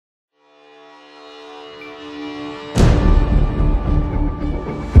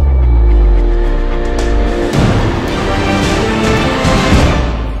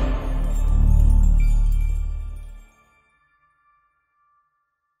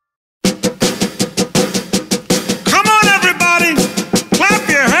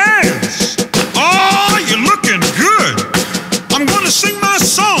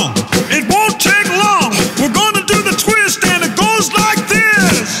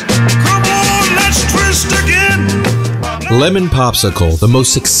Lemon Popsicle, the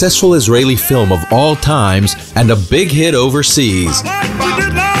most successful Israeli film of all times and a big hit overseas.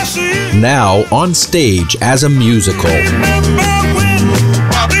 Now on stage as a musical.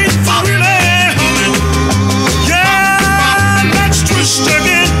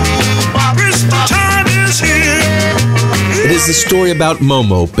 It is the story about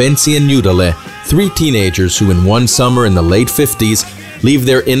Momo, Bensi, and Yudale, three teenagers who in one summer in the late 50s leave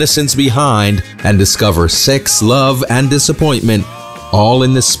their innocence behind and discover sex, love, and disappointment, all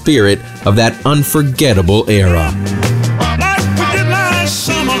in the spirit of that unforgettable era.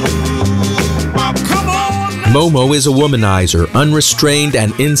 Momo is a womanizer, unrestrained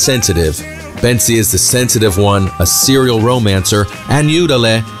and insensitive. Bensi is the sensitive one, a serial romancer, and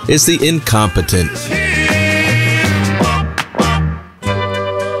Yudale is the incompetent.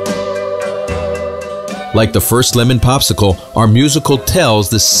 Like the first Lemon Popsicle, our musical tells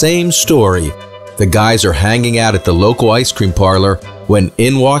the same story. The guys are hanging out at the local ice cream parlor when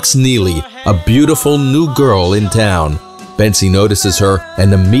in walks Neely, a beautiful new girl in town. Bensi notices her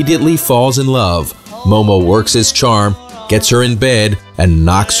and immediately falls in love. Momo works his charm, gets her in bed, and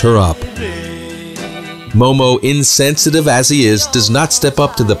knocks her up. Momo, insensitive as he is, does not step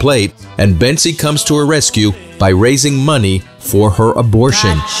up to the plate, and Bensi comes to her rescue by raising money for her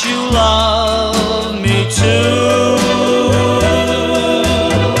abortion.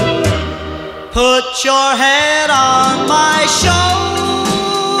 Put your head on my shoulder.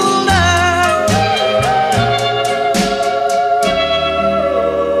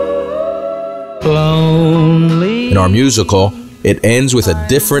 Lonely. In our musical, it ends with a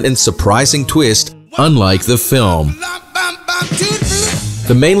different and surprising twist, unlike the film.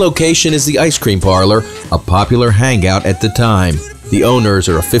 The main location is the ice cream parlor, a popular hangout at the time. The owners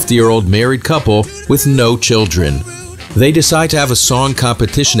are a 50-year-old married couple with no children. They decide to have a song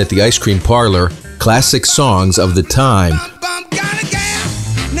competition at the ice cream parlor, classic songs of the time.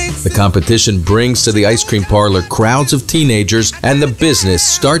 The competition brings to the ice cream parlor crowds of teenagers, and the business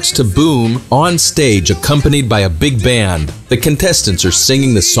starts to boom on stage, accompanied by a big band. The contestants are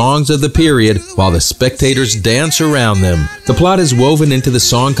singing the songs of the period while the spectators dance around them. The plot is woven into the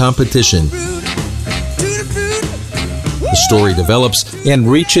song competition. The story develops and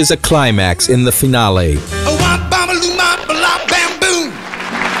reaches a climax in the finale.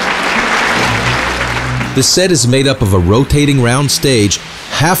 The set is made up of a rotating round stage,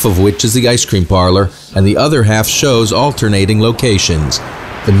 half of which is the ice cream parlor, and the other half shows alternating locations.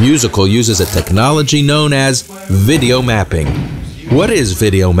 The musical uses a technology known as video mapping. What is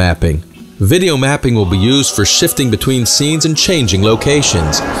video mapping? Video mapping will be used for shifting between scenes and changing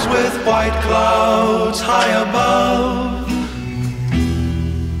locations. With white clouds high above.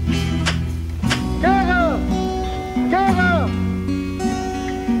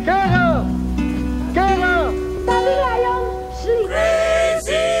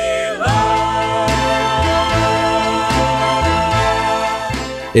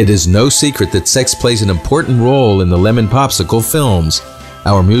 It is no secret that sex plays an important role in the Lemon Popsicle films.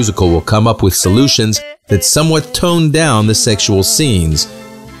 Our musical will come up with solutions that somewhat tone down the sexual scenes.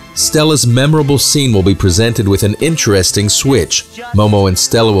 Stella's memorable scene will be presented with an interesting switch. Momo and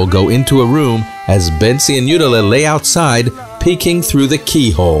Stella will go into a room as Bensi and Yudale lay outside, peeking through the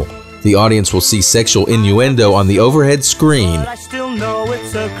keyhole. The audience will see sexual innuendo on the overhead screen.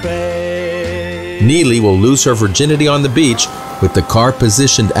 Neely will lose her virginity on the beach with the car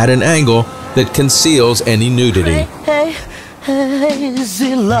positioned at an angle that conceals any nudity.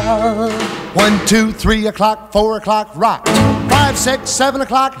 Hazy love. 1, 2, 3 o'clock, 4 o'clock, rock. 5, 6, 7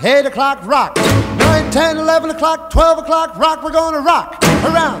 o'clock, 8 o'clock, rock. 9, 10, 11 o'clock, 12 o'clock, rock. We're gonna rock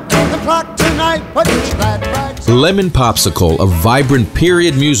around the clock tonight. Put your glad rags on. Lemon Popsicle, a vibrant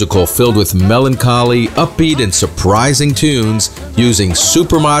period musical filled with melancholy, upbeat, and surprising tunes using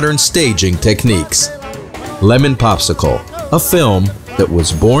super modern staging techniques. Lemon Popsicle, a film that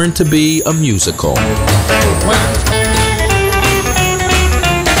was born to be a musical.